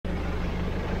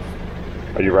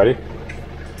Are you ready?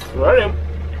 Ready?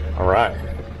 All right.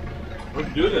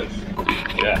 Let's do this.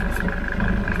 Yeah.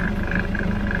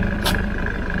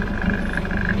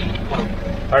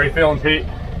 How are you feeling, Pete?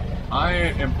 I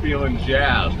am feeling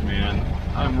jazzed, man.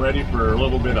 I'm ready for a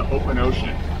little bit of open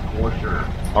ocean, for sure.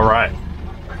 All right.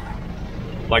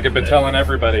 Like I've been telling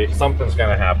everybody, something's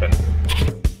gonna happen.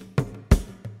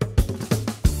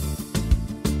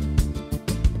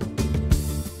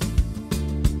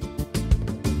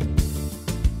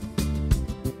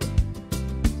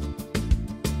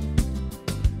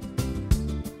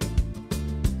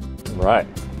 Right.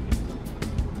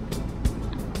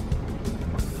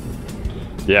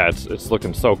 Yeah, it's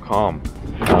looking so calm.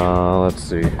 Let's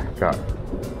see. Got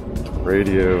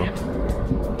radio,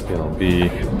 PLB.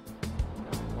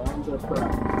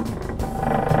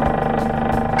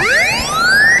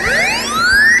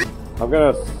 I'm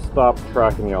gonna stop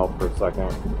tracking y'all for a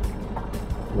second,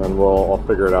 and then I'll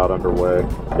figure it out underway.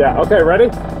 Yeah. Okay. Ready?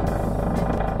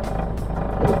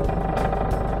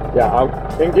 Yeah.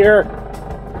 I'm in gear.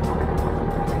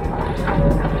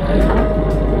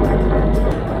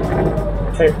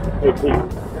 Hey, Pete,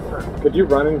 could you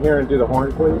run in here and do the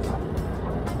horn, please?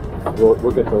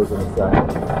 We'll get those in a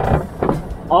second.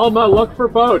 Alma, look for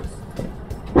boats.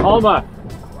 Alma,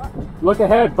 look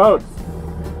ahead, boats.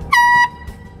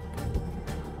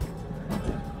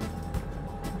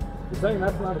 You're saying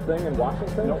that's not a thing in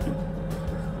Washington? Nope.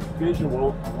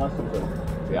 Visual, unless it's a...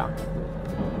 Yeah.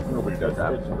 Nobody does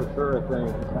that. It's for sure a thing,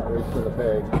 at least for the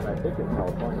Bay, and I think it's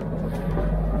California.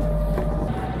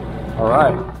 All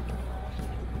right.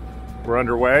 We're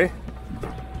underway. Is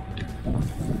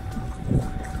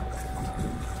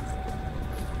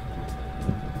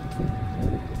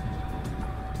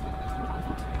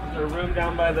there room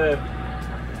down by the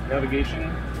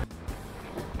navigation?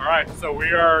 All right, so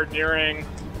we are nearing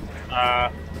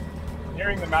the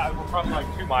mouth. We're probably like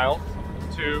 2 miles,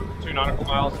 two nautical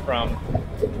miles from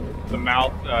the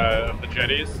mouth of the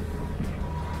jetties,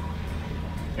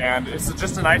 and it's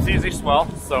just a nice, easy swell.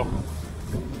 So.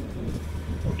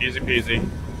 Easy peasy.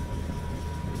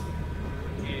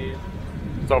 Yeah.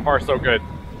 So far, so good.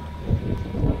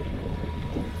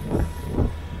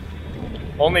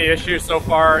 Only issue so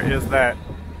far is that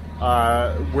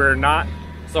we're not.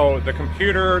 So the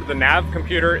computer, the nav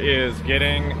computer, is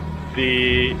getting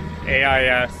the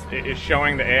AIS. It is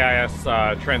showing the AIS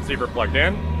transceiver plugged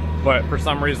in, but for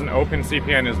some reason,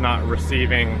 OpenCPN is not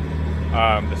receiving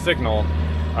the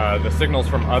signals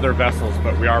from other vessels,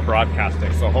 but we are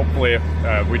broadcasting. So hopefully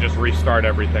if we just restart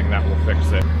everything, that will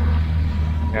fix it.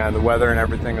 And the weather and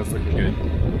everything is looking good.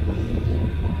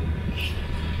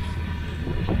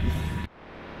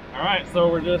 All right, so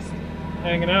we're just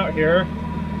hanging out here.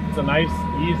 It's a nice,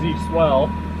 easy swell.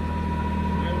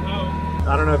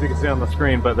 I don't know if you can see on the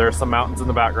screen, but there's some mountains in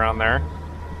the background there.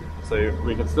 So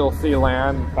we can still see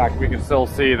land. In fact, we can still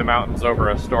see the mountains over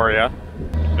Astoria.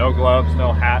 No gloves,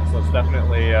 no hat, so it's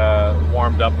definitely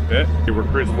warmed up a bit. We're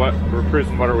cruising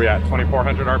what are we at?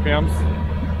 2,400 RPMs?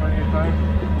 25.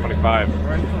 25.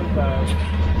 We're at 25.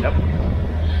 Yep.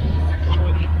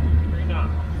 6.3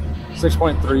 knots.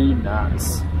 6.3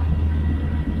 knots.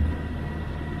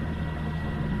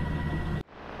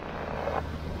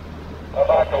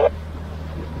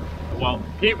 Well,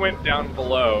 Pete went down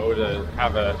below to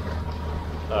have a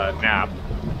nap.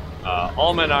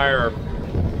 Alma and I are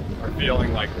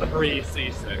feeling like pretty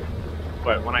seasick,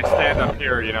 but when I stand up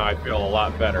here, you know, I feel a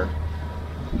lot better.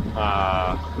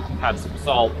 Had some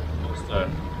salt, just a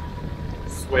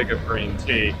swig of green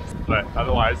tea, but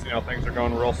otherwise, you know, things are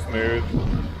going real smooth.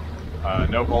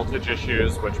 No voltage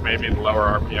issues, which maybe the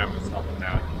lower RPM is helping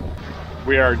that.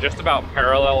 We are just about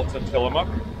parallel to Tillamook.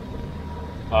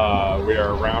 We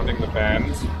are rounding the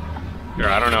bend. Here,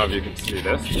 I don't know if you can see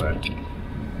this, but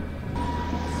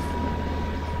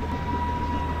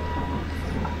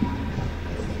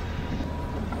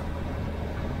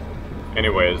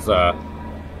anyways,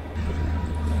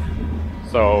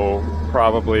 so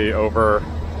probably over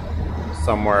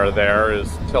somewhere there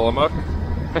is Tillamook.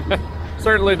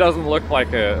 Certainly doesn't look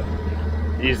like a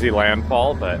easy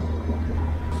landfall, but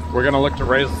we're gonna look to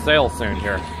raise the sail soon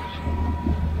here.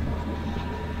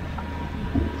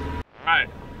 All right,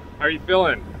 how are you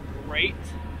feeling? Great.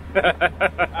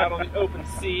 Out on the open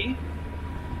sea.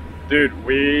 Dude,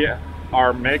 we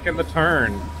are making the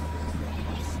turn.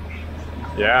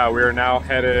 Yeah, we are now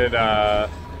headed,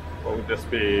 what would this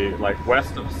be, like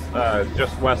west of,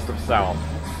 just west of south.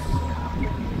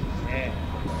 Yeah.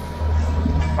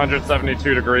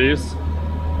 172 degrees.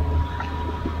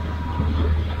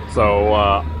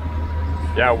 So,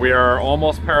 yeah, we are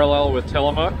almost parallel with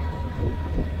Tillamook,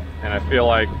 and I feel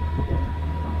like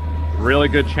really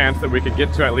good chance that we could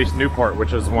get to at least Newport,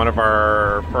 which is one of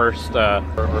our first or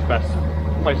best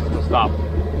places to stop.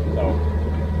 So,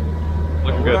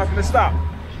 looking good. We're not gonna stop.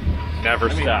 Never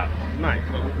stop. Might.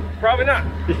 Probably not.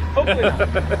 Hopefully not.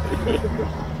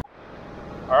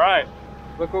 All right,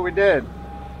 look what we did.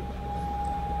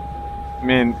 I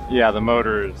mean, yeah, the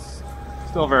motor is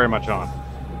still very much on.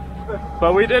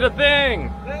 But we did a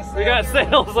thing! We got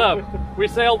sails up! We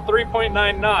sailed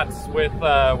 3.9 knots with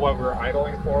what we're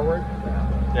idling forward.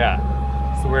 Yeah.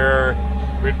 So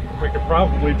we could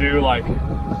probably do like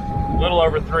a little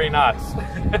over 3 knots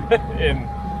in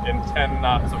 10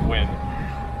 knots of wind.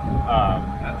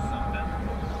 That's something.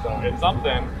 So it's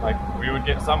something, like we would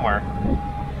get somewhere.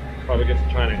 Probably get to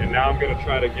China. And now I'm gonna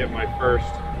try to get my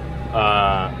first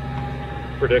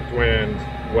predict wind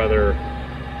weather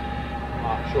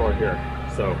offshore here.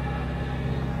 So,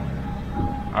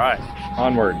 all right,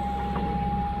 onward.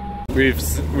 We've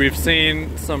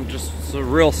seen some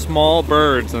real small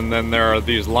birds, and then there are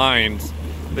these lines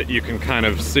that you can kind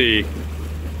of see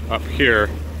up here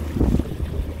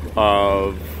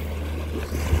of,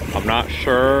 I'm not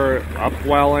sure,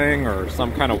 upwelling or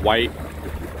some kind of white.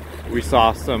 We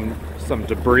saw some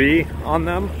debris on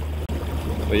them,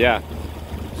 but yeah,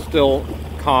 still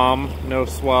calm, no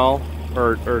swell,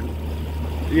 or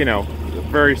you know,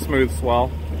 very smooth swell.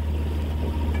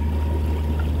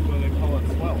 What do they call it,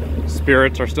 swell?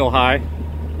 Spirits are still high.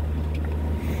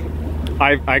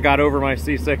 I got over my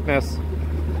seasickness,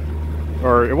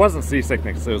 or it wasn't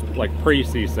seasickness, it was like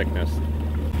pre-seasickness.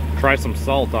 Try some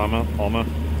salt, Alma.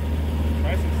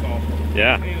 Try some salt.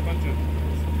 Yeah. I ate a bunch of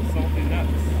salty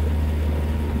nuts.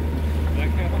 That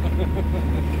kind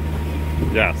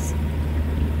of Yes.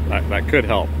 That could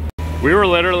help. We were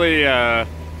literally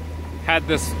had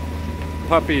this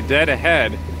puppy dead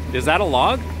ahead. Is that a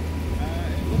log?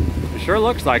 It sure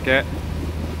looks like it.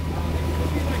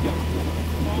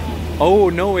 Oh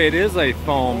no, it is a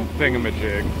foam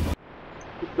thingamajig.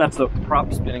 That's the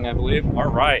prop spinning, I believe.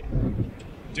 All right.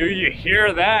 Do you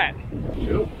hear that?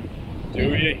 Do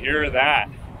you hear that?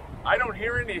 I don't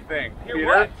hear anything. Hear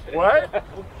Peter. what?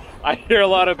 I hear a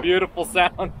lot of beautiful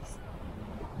sounds.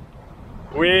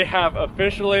 We have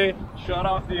officially shut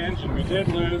off the engine. We did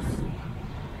lose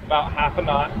about half a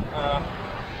knot,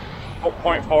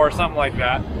 0.4, something like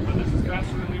that. But this is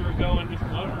faster than we were going just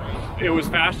floating, right? It was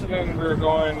faster than we were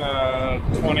going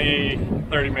 20,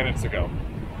 30 minutes ago.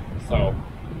 So,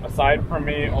 aside from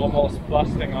me almost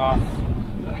busting off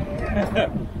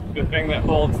the thing that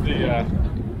holds the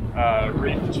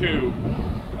Reef 2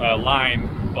 line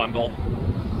bundle,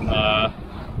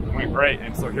 went great.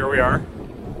 And so here we are.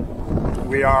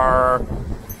 We are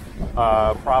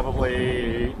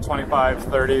probably 25,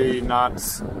 30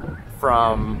 knots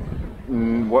from,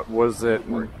 what was it,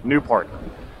 Newport.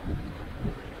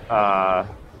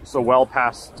 So well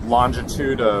past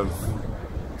longitude of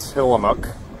Tillamook.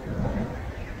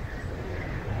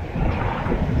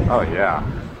 Oh yeah.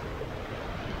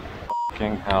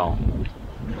 Fucking hell.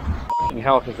 Fucking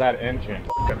hell, because that engine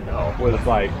was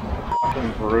like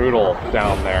fucking brutal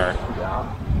down there.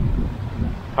 Yeah.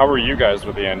 How were you guys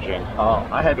with the engine? Oh,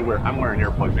 I'm wearing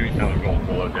earplugs anytime I'm going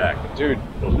below deck. Dude,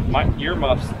 my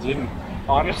earmuffs didn't,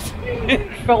 honestly,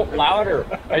 it felt louder.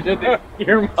 I did the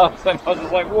earmuffs and I was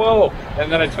just like, whoa. And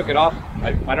then I took it off.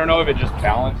 I don't know if it just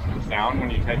balanced the sound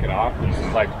when you take it off. It's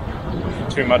just like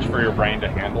too much for your brain to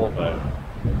handle, but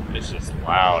it's just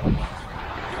loud.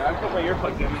 I put my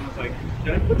earplugs in and was like,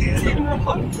 did I put these in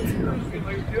wrong?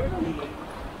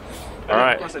 All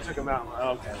right. Of course I took them out.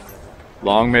 Oh, okay.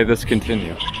 Long may this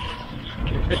continue.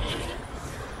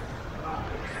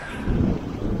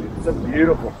 It's a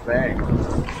beautiful thing.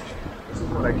 This is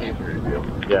what I came here to do.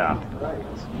 Yeah.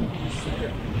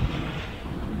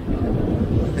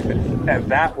 And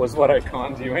that was what I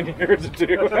conned you in here to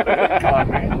do.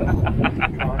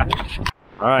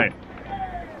 All right.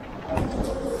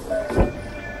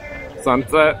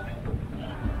 Sunset.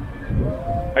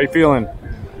 How you feeling?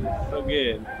 So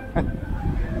good.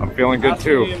 I'm feeling good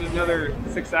too. In another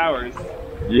 6 hours.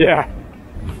 Yeah.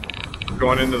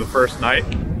 Going into the first night.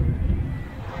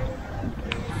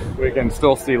 We can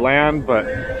still see land, but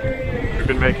we've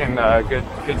been making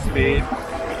good speed.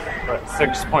 We're at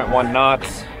 6.1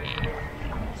 knots.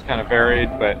 It's kind of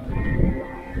varied, but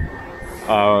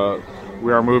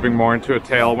we are moving more into a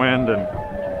tailwind, and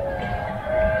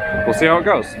we'll see how it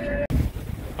goes.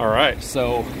 All right,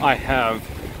 so I have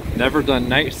never done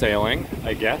night sailing,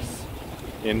 I guess,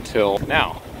 until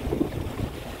now.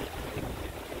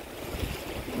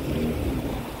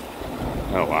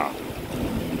 Oh wow.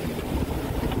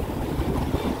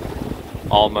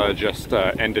 Alma just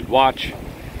ended watch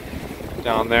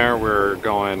down there. We're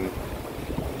going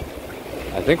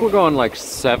I think we're going like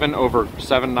 7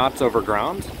 knots over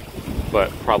ground,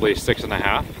 but probably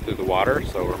 6.5 through the water,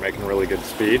 so we're making really good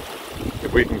speed.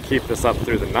 If we can keep this up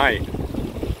through the night,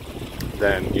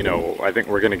 then, you know, I think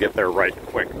we're gonna get there right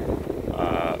quick.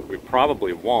 We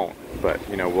probably won't, but,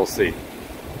 you know, we'll see.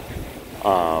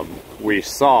 We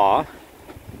saw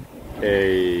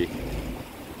a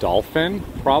dolphin,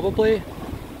 probably.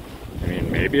 I mean,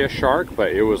 maybe a shark,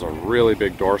 but it was a really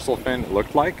big dorsal fin, it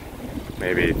looked like.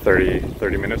 Maybe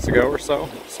 30 minutes ago or so.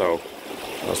 So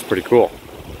that was pretty cool.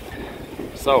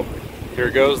 So here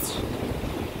goes,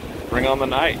 bring on the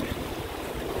night.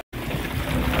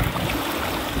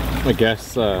 I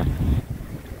guess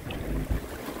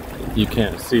you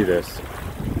can't see this,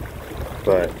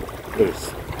 but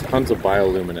there's tons of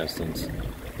bioluminescence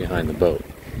behind the boat.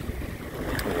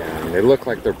 And they look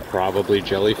like they're probably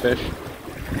jellyfish.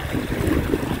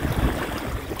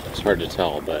 It's hard to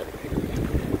tell, but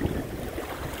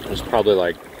there's probably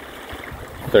like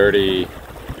 30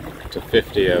 to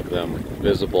 50 of them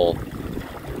visible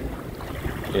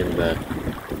in the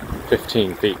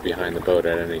 15 feet behind the boat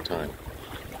at any time.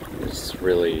 It's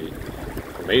really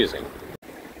amazing.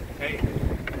 Hey, do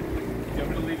you want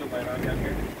me to leave the light on down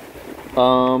here?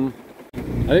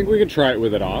 I think we could try it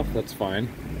with it off, that's fine.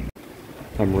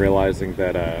 I'm realizing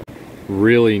that I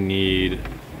really need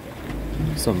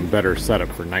some better setup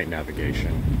for night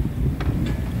navigation.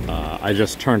 I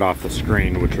just turned off the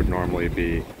screen, which would normally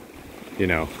be, you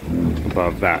know,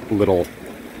 above that little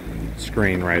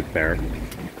screen right there.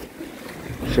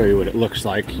 Show you what it looks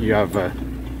like. You have a,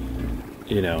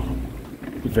 you know,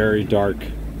 very dark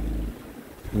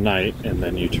night, and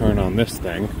then you turn on this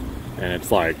thing, and it's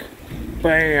like,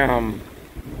 bam!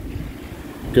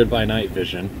 Goodbye night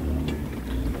vision.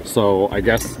 So I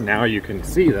guess now you can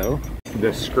see, though,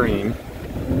 this screen.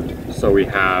 So we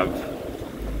have,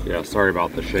 yeah, sorry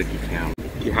about the shaky cam.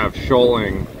 You have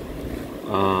shoaling,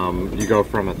 you go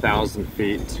from 1,000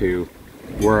 feet to,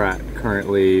 we're at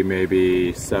currently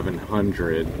maybe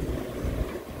 700.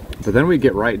 But then we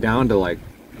get right down to like,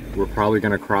 we're probably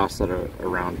gonna cross at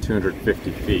around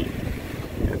 250 feet.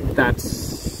 And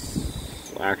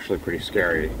that's actually pretty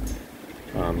scary,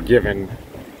 given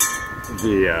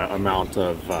the amount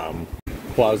of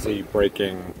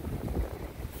quasi-breaking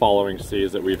following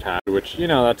seas that we've had, which, you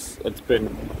know, it's been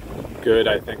good,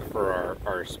 I think, for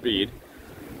our speed.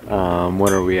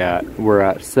 What are we at? We're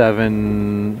at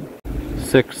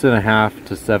 6.5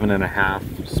 to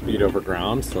 7.5 speed over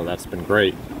ground, so that's been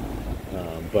great.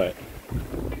 But,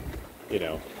 you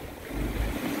know,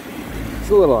 it's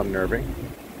a little unnerving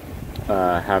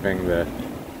having the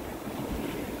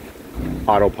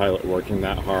autopilot working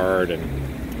that hard and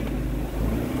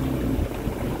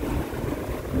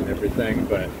everything,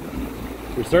 but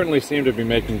we certainly seem to be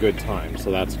making good time,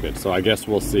 so that's good. So I guess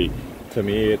we'll see. To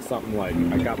me, it's something like,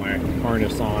 I got my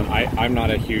harness on. I'm not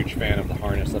a huge fan of the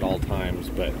harness at all times,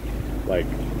 but like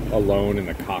alone in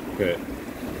the cockpit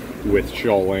with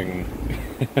shoaling,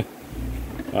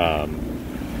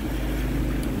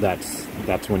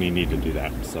 that's when you need to do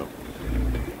that. So,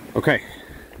 okay.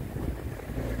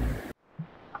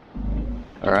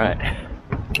 All right.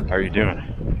 How are you doing?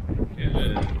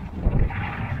 Good.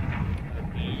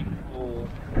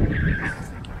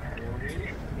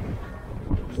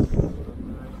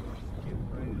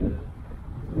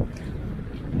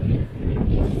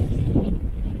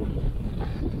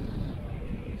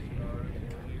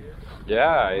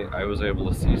 Yeah, I was able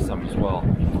to see some as well. I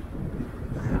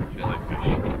feel like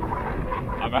fishing.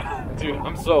 Dude,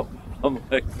 I'm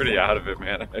like pretty out of it,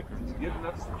 man.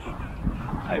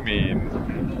 I mean,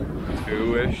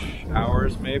 2-ish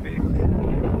hours maybe,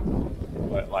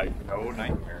 but like no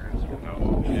nightmares or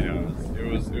no, you know, it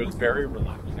was very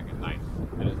relaxing and nice.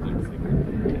 I just didn't see.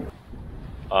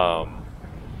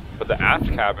 But the aft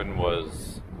cabin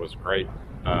was great.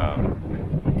 I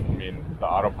mean, the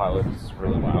autopilot is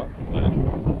really loud, but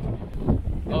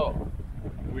Oh,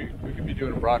 we could be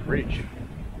doing a broad reach.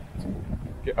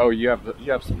 oh, you have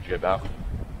some jib out.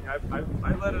 Yeah, I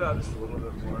let it out just a little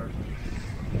bit more.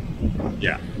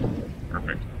 Yeah,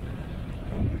 perfect.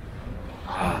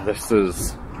 This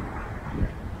is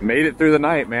made it through the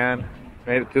night, man.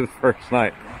 Made it through the first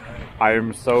night. I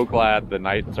am so glad the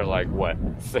nights are like what,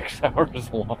 6 hours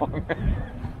long,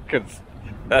 because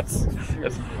that's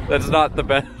not the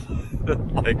best.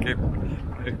 Like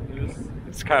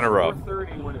it's kind of rough.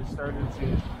 4:30 when it started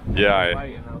to Yeah.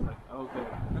 light, and I was like, okay.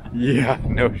 Yeah,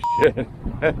 no shit. It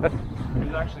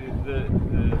was actually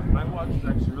my watch is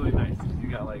actually really nice. You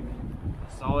got like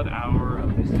a solid hour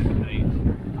of this at night.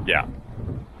 Yeah.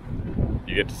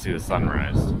 You get to see the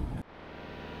sunrise.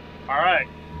 All right,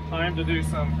 time to do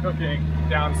some cooking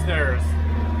downstairs.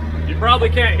 You probably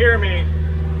can't hear me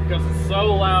because it's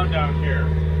so loud down here.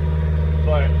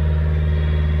 But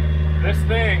this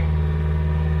thing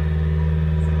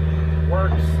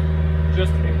works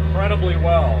just incredibly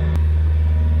well.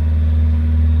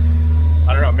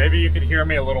 I don't know, maybe you could hear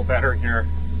me a little better here,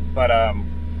 but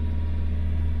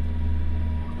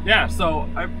yeah, so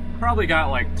I probably got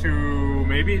like 2,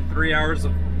 maybe 3 hours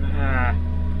of,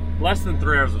 less than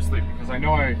 3 hours of sleep, because I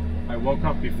know I woke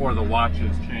up before the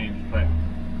watches changed, but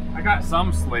I got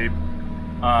some sleep.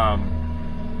 I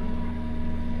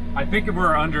think if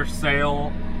we're under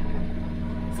sail,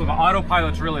 so the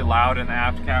autopilot's really loud in the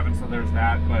aft cabin, so there's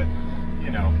that, but you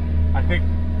know, I think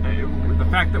the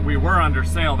fact that we were under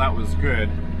sail, that was good.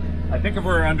 I think if we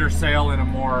were under sail in a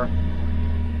more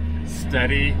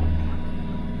steady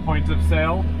point of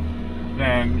sail,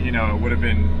 then, you know, it would have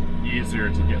been easier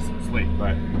to get some sleep.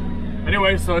 But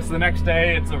anyway, so it's the next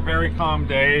day. It's a very calm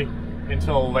day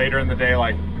until later in the day,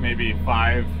 like maybe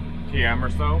 5 p.m. or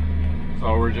so.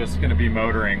 So we're just going to be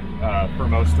motoring for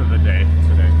most of the day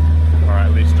today, or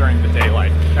at least during the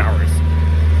daylight hours.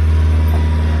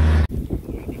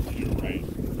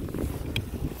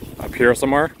 Up here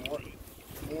somewhere?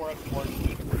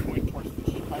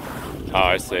 Oh,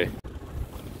 I see.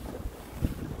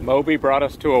 Moby brought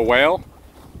us to a whale.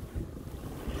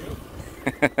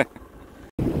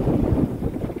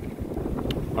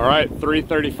 All right,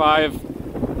 3:35,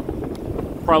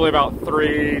 probably about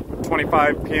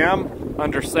 3:25 p.m.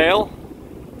 under sail.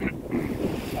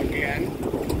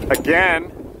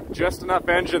 Again, just enough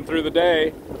engine through the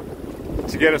day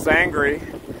to get us angry.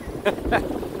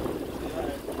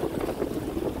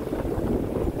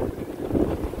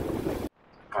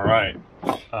 All right,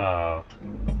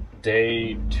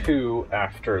 day 2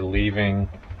 after leaving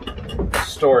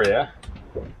Astoria.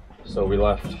 So we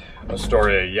left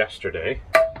Astoria yesterday,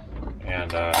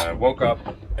 and I woke up.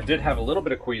 I did have a little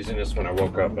bit of queasiness when I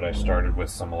woke up, but I started with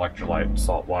some electrolyte and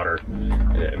salt water,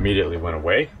 and it immediately went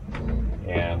away.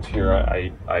 And here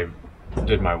I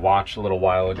did my watch a little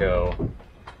while ago.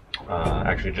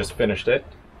 Actually just finished it.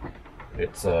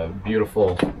 It's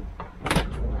beautiful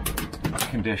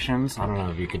conditions. I don't know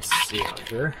if you can see out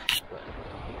here.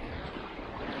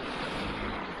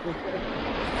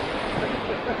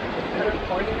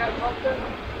 Pointing at something?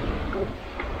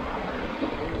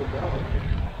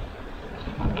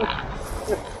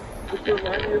 It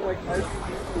reminds me of like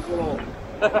RCBC's little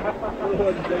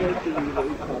antenna thingy that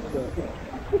he popped up.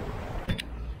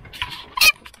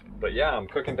 But yeah, I'm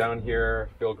cooking down here,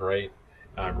 feel great.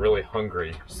 I'm really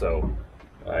hungry, so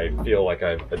I feel like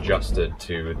I've adjusted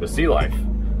to the sea life.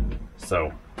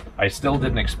 So I still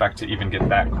didn't expect to even get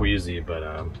that queasy, but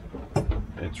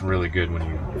it's really good when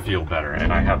you feel better.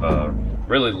 And I have a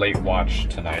really late watch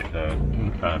tonight,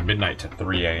 midnight to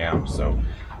 3 a.m. So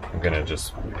I'm gonna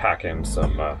just pack in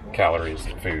some calories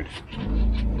and food.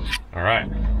 All right,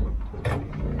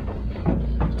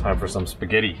 time for some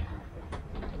spaghetti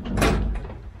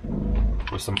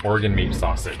with some organ meat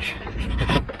sausage.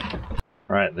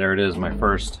 All right, there it is, my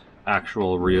first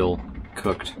actual real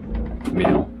cooked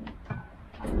meal.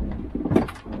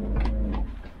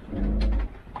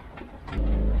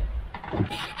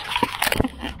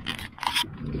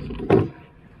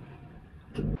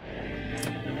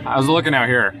 How's it looking out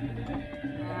here?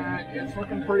 It's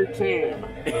looking pretty tame.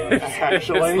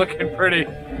 Actually, it's looking pretty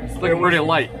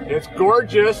light. It's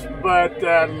gorgeous, but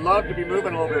I'd love to be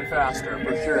moving a little bit faster,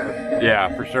 for sure. Yeah,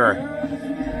 for sure.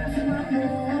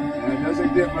 And it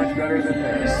doesn't get much better than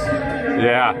this.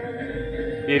 Yeah.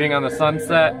 Eating on the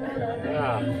sunset.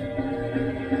 Yeah.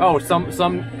 Oh,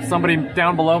 somebody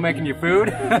down below making you food?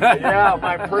 Yeah,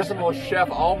 my personal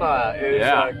chef Alma is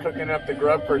cooking up the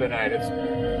grub for tonight. It's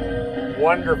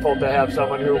wonderful to have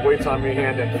someone who waits on me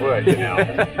hand and foot, you know.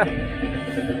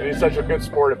 And he's such a good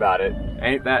sport about it.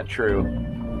 Ain't that true?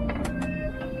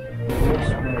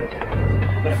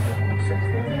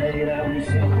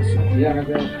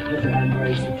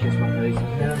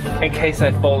 In case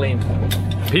I fall in.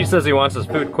 Pete says he wants his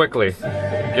food quickly.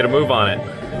 Get a move on it.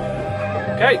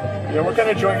 Okay. Yeah, what kind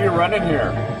of joint are you running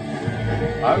here?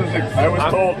 I was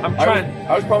told.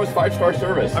 I was promised 5-star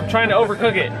service. I'm trying to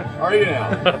overcook it. Are you now?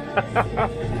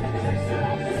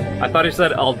 I thought he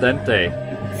said al dente.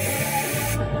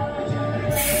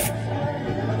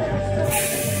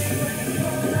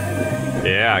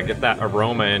 Yeah, get that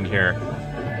aroma in here.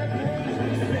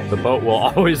 The boat will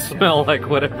always smell like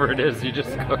whatever it is you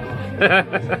just cooked.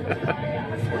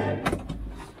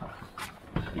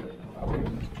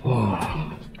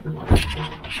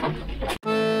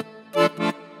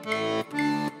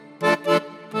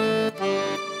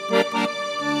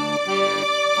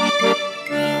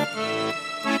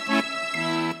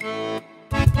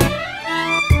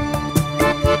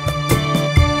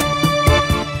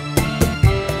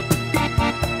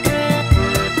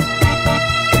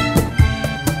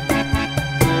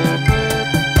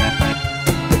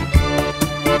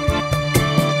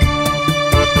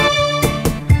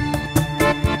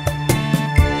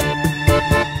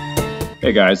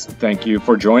 Hey guys, thank you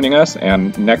for joining us,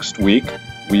 and next week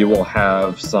we will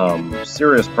have some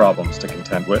serious problems to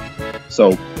contend with.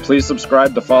 So please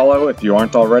subscribe to follow if you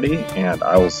aren't already, and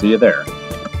I will see you there.